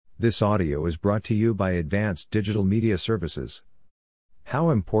This audio is brought to you by Advanced Digital Media Services. How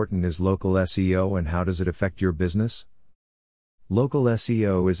important is local SEO and how does it affect your business? Local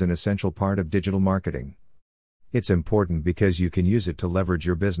SEO is an essential part of digital marketing. It's important because you can use it to leverage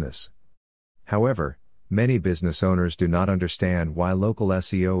your business. However, many business owners do not understand why local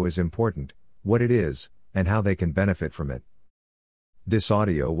SEO is important, what it is, and how they can benefit from it. This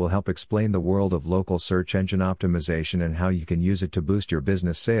audio will help explain the world of local search engine optimization and how you can use it to boost your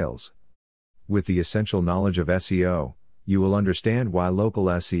business sales. With the essential knowledge of SEO, you will understand why local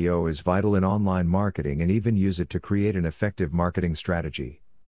SEO is vital in online marketing and even use it to create an effective marketing strategy.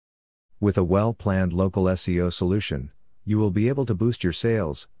 With a well-planned local SEO solution, you will be able to boost your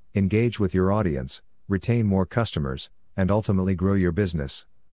sales, engage with your audience, retain more customers, and ultimately grow your business.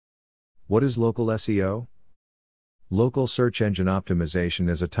 What is local SEO? Local search engine optimization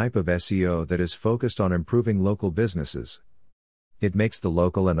is a type of SEO that is focused on improving local businesses. It makes the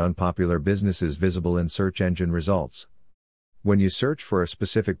local and unpopular businesses visible in search engine results. When you search for a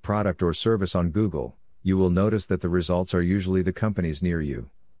specific product or service on Google, you will notice that the results are usually the companies near you.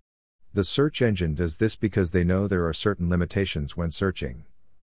 The search engine does this because they know there are certain limitations when searching.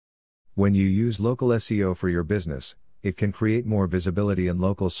 When you use local SEO for your business, it can create more visibility in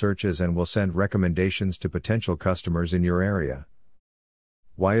local searches and will send recommendations to potential customers in your area.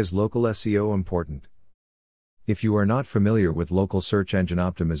 Why is local SEO important? If you are not familiar with local search engine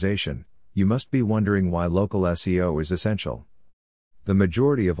optimization, you must be wondering why local SEO is essential. The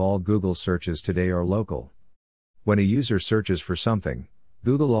majority of all Google searches today are local. When a user searches for something,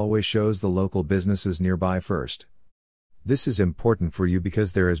 Google always shows the local businesses nearby first. This is important for you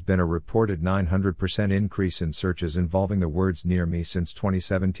because there has been a reported 900% increase in searches involving the words near me since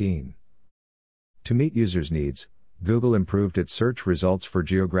 2017. To meet users' needs, Google improved its search results for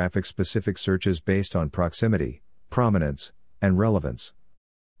geographic-specific searches based on proximity, prominence, and relevance.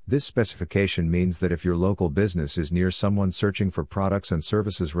 This specification means that if your local business is near someone searching for products and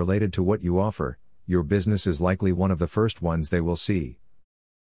services related to what you offer, your business is likely one of the first ones they will see.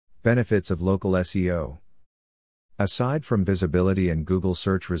 Benefits of local SEO. Aside from visibility and Google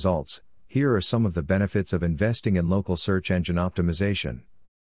search results, here are some of the benefits of investing in local search engine optimization.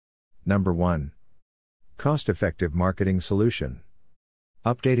 Number 1. Cost-effective marketing solution.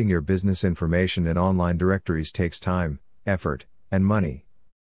 Updating your business information in online directories takes time, effort, and money.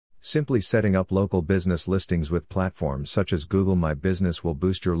 Simply setting up local business listings with platforms such as Google My Business will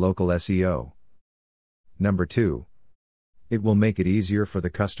boost your local SEO. Number 2. It will make it easier for the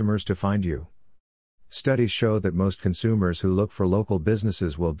customers to find you. Studies show that most consumers who look for local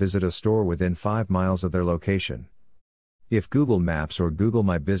businesses will visit a store within 5 miles of their location. If Google Maps or Google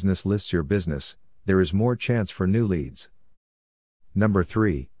My Business lists your business, there is more chance for new leads. Number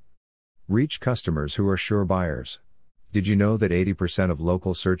 3. Reach customers who are sure buyers. Did you know that 80% of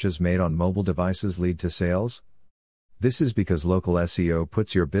local searches made on mobile devices lead to sales? This is because local SEO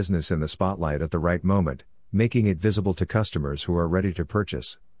puts your business in the spotlight at the right moment, making it visible to customers who are ready to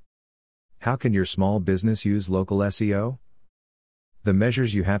purchase. How can your small business use local SEO? The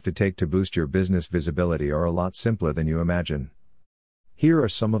measures you have to take to boost your business visibility are a lot simpler than you imagine. Here are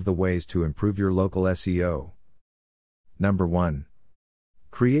some of the ways to improve your local SEO. Number 1.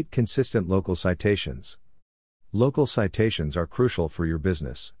 Create consistent local citations. Local citations are crucial for your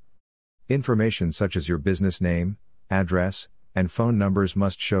business. Information such as your business name, address, and phone numbers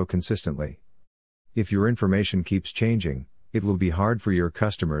must show consistently. If your information keeps changing, it will be hard for your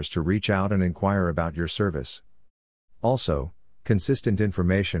customers to reach out and inquire about your service. Also, consistent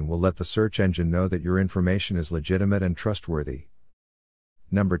information will let the search engine know that your information is legitimate and trustworthy.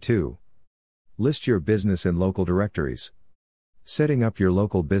 Number 2. List your business in local directories. Setting up your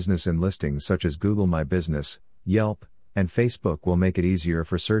local business in listings such as Google My Business, Yelp, and Facebook will make it easier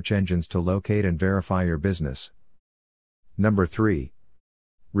for search engines to locate and verify your business. Number 3.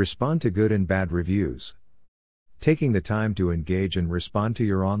 Respond to good and bad reviews. Taking the time to engage and respond to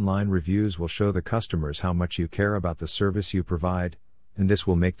your online reviews will show the customers how much you care about the service you provide, and this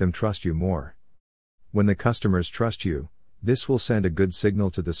will make them trust you more. When the customers trust you, this will send a good signal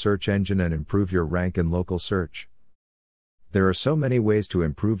to the search engine and improve your rank in local search. There are so many ways to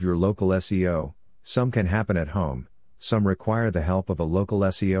improve your local SEO, some can happen at home, some require the help of a local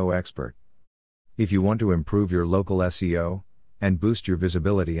SEO expert. If you want to improve your local SEO, and boost your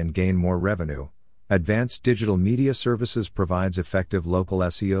visibility and gain more revenue, Advanced Digital Media Services provides effective local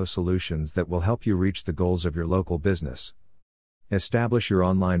SEO solutions that will help you reach the goals of your local business. Establish your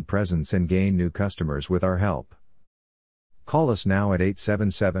online presence and gain new customers with our help. Call us now at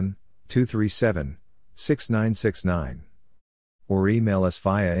 877-237-6969. Or email us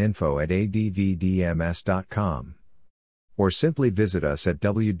via info@advdms.com. Or simply visit us at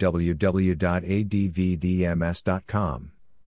www.advdms.com.